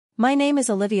My name is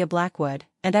Olivia Blackwood,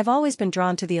 and I've always been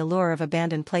drawn to the allure of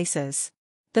abandoned places.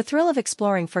 The thrill of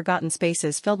exploring forgotten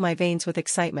spaces filled my veins with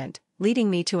excitement, leading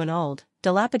me to an old,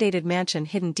 dilapidated mansion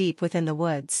hidden deep within the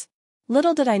woods.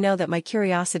 Little did I know that my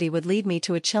curiosity would lead me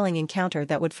to a chilling encounter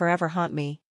that would forever haunt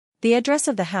me. The address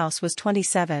of the house was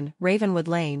 27 Ravenwood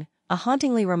Lane, a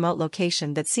hauntingly remote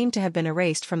location that seemed to have been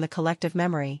erased from the collective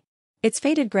memory. Its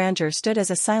faded grandeur stood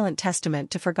as a silent testament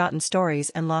to forgotten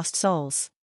stories and lost souls.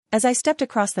 As I stepped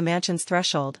across the mansion's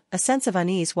threshold, a sense of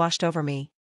unease washed over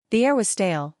me. The air was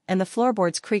stale, and the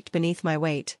floorboards creaked beneath my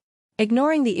weight.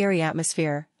 Ignoring the eerie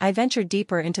atmosphere, I ventured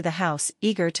deeper into the house,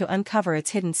 eager to uncover its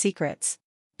hidden secrets.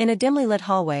 In a dimly lit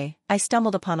hallway, I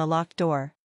stumbled upon a locked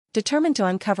door. Determined to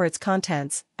uncover its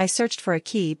contents, I searched for a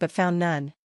key but found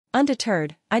none.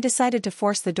 Undeterred, I decided to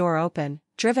force the door open,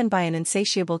 driven by an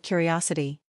insatiable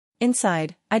curiosity.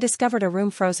 Inside, I discovered a room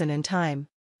frozen in time.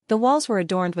 The walls were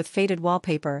adorned with faded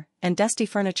wallpaper, and dusty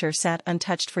furniture sat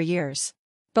untouched for years.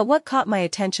 But what caught my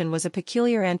attention was a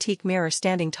peculiar antique mirror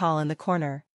standing tall in the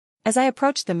corner. As I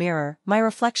approached the mirror, my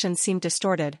reflection seemed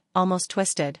distorted, almost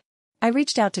twisted. I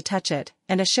reached out to touch it,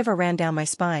 and a shiver ran down my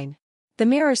spine. The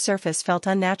mirror's surface felt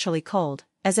unnaturally cold,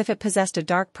 as if it possessed a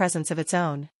dark presence of its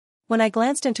own. When I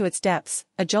glanced into its depths,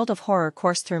 a jolt of horror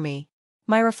coursed through me.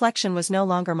 My reflection was no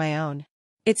longer my own.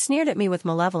 It sneered at me with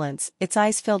malevolence, its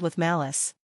eyes filled with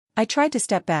malice. I tried to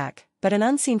step back, but an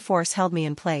unseen force held me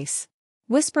in place.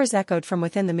 Whispers echoed from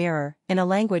within the mirror, in a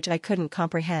language I couldn't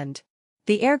comprehend.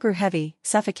 The air grew heavy,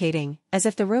 suffocating, as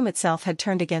if the room itself had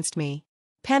turned against me.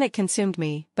 Panic consumed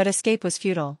me, but escape was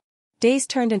futile. Days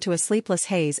turned into a sleepless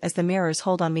haze as the mirror's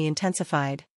hold on me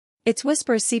intensified. Its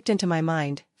whispers seeped into my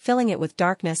mind, filling it with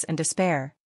darkness and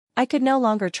despair. I could no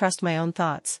longer trust my own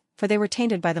thoughts, for they were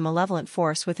tainted by the malevolent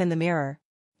force within the mirror.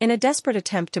 In a desperate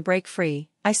attempt to break free,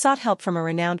 I sought help from a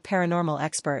renowned paranormal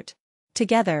expert.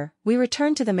 Together, we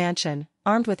returned to the mansion,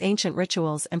 armed with ancient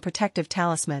rituals and protective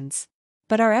talismans.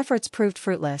 But our efforts proved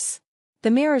fruitless. The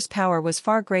mirror's power was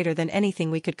far greater than anything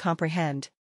we could comprehend.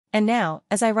 And now,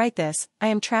 as I write this, I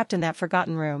am trapped in that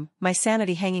forgotten room, my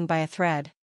sanity hanging by a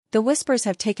thread. The whispers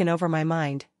have taken over my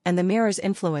mind, and the mirror's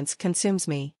influence consumes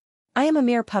me. I am a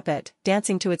mere puppet,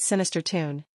 dancing to its sinister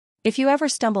tune. If you ever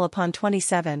stumble upon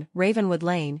 27 Ravenwood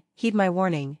Lane, heed my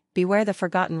warning, beware the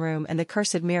forgotten room and the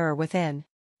cursed mirror within.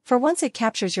 For once it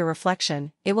captures your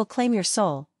reflection, it will claim your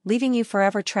soul, leaving you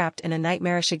forever trapped in a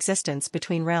nightmarish existence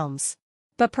between realms.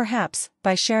 But perhaps,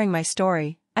 by sharing my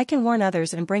story, I can warn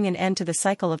others and bring an end to the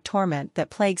cycle of torment that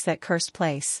plagues that cursed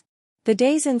place. The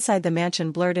days inside the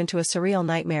mansion blurred into a surreal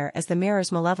nightmare as the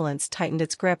mirror's malevolence tightened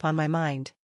its grip on my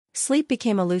mind. Sleep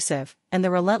became elusive, and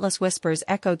the relentless whispers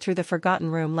echoed through the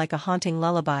forgotten room like a haunting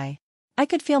lullaby. I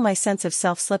could feel my sense of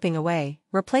self slipping away,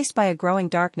 replaced by a growing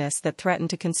darkness that threatened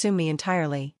to consume me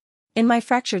entirely. In my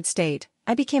fractured state,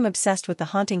 I became obsessed with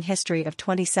the haunting history of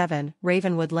 27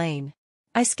 Ravenwood Lane.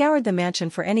 I scoured the mansion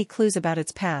for any clues about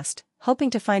its past, hoping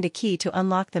to find a key to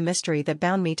unlock the mystery that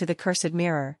bound me to the cursed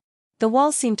mirror. The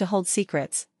walls seemed to hold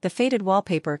secrets, the faded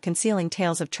wallpaper concealing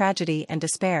tales of tragedy and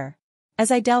despair. As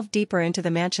I delved deeper into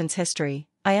the mansion's history,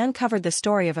 I uncovered the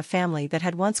story of a family that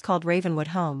had once called Ravenwood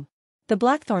home. The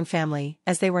Blackthorn family,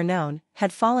 as they were known,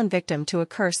 had fallen victim to a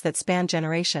curse that spanned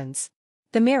generations.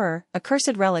 The mirror, a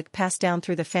cursed relic passed down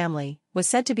through the family, was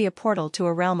said to be a portal to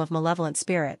a realm of malevolent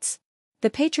spirits.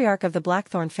 The patriarch of the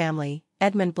Blackthorn family,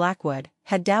 Edmund Blackwood,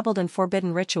 had dabbled in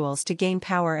forbidden rituals to gain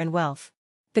power and wealth.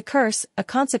 The curse, a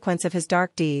consequence of his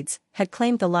dark deeds, had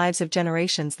claimed the lives of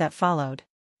generations that followed.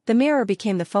 The mirror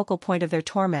became the focal point of their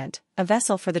torment, a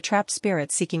vessel for the trapped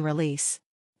spirits seeking release.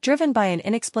 Driven by an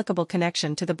inexplicable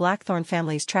connection to the Blackthorn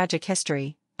family's tragic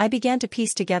history, I began to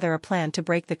piece together a plan to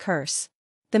break the curse.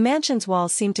 The mansion's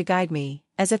walls seemed to guide me,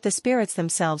 as if the spirits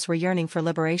themselves were yearning for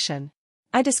liberation.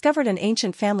 I discovered an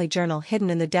ancient family journal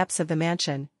hidden in the depths of the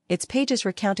mansion, its pages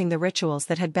recounting the rituals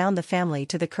that had bound the family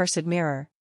to the cursed mirror.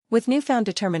 With newfound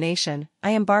determination,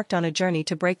 I embarked on a journey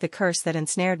to break the curse that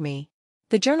ensnared me.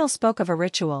 The journal spoke of a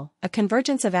ritual, a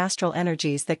convergence of astral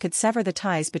energies that could sever the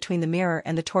ties between the mirror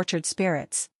and the tortured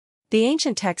spirits. The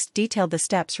ancient text detailed the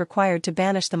steps required to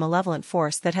banish the malevolent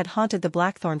force that had haunted the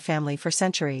Blackthorn family for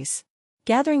centuries.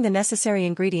 Gathering the necessary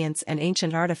ingredients and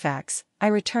ancient artifacts, I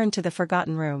returned to the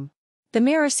forgotten room. The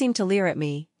mirror seemed to leer at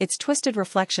me, its twisted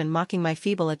reflection mocking my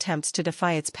feeble attempts to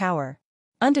defy its power.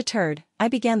 Undeterred, I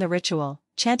began the ritual,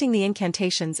 chanting the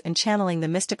incantations and channeling the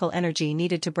mystical energy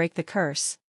needed to break the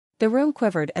curse. The room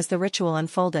quivered as the ritual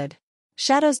unfolded.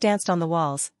 Shadows danced on the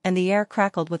walls, and the air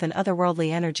crackled with an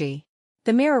otherworldly energy.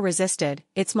 The mirror resisted,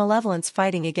 its malevolence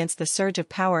fighting against the surge of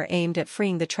power aimed at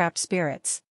freeing the trapped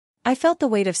spirits. I felt the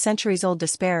weight of centuries-old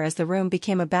despair as the room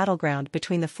became a battleground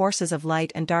between the forces of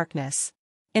light and darkness.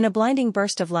 In a blinding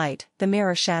burst of light, the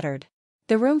mirror shattered.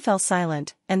 The room fell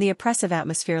silent, and the oppressive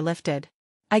atmosphere lifted.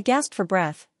 I gasped for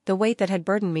breath, the weight that had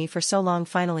burdened me for so long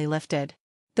finally lifted.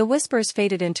 The whispers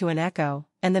faded into an echo,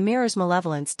 and the mirror's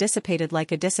malevolence dissipated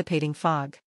like a dissipating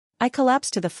fog. I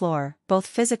collapsed to the floor, both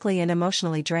physically and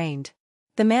emotionally drained.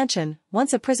 The mansion,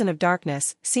 once a prison of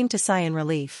darkness, seemed to sigh in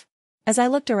relief. As I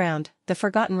looked around, the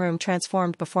forgotten room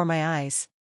transformed before my eyes.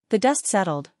 The dust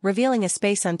settled, revealing a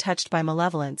space untouched by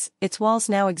malevolence, its walls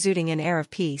now exuding an air of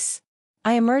peace.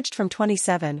 I emerged from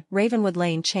 27 Ravenwood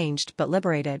Lane changed but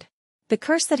liberated. The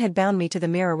curse that had bound me to the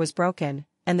mirror was broken,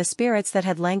 and the spirits that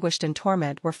had languished in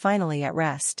torment were finally at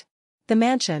rest. The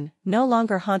mansion, no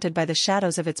longer haunted by the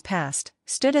shadows of its past,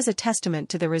 stood as a testament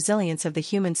to the resilience of the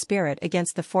human spirit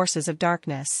against the forces of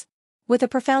darkness. With a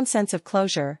profound sense of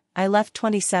closure, I left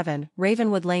 27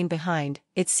 Ravenwood Lane behind,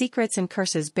 its secrets and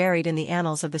curses buried in the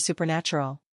annals of the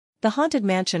supernatural. The haunted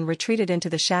mansion retreated into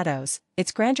the shadows,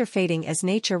 its grandeur fading as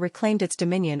nature reclaimed its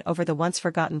dominion over the once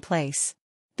forgotten place.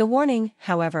 The warning,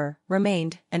 however,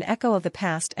 remained, an echo of the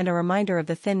past and a reminder of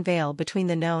the thin veil between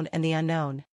the known and the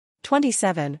unknown.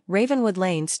 27 Ravenwood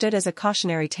Lane stood as a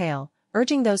cautionary tale,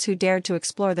 urging those who dared to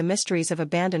explore the mysteries of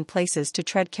abandoned places to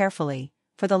tread carefully,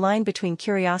 for the line between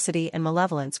curiosity and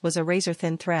malevolence was a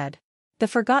razor-thin thread. The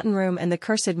forgotten room and the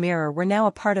cursed mirror were now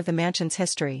a part of the mansion's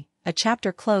history, a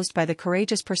chapter closed by the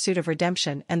courageous pursuit of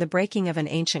redemption and the breaking of an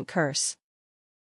ancient curse.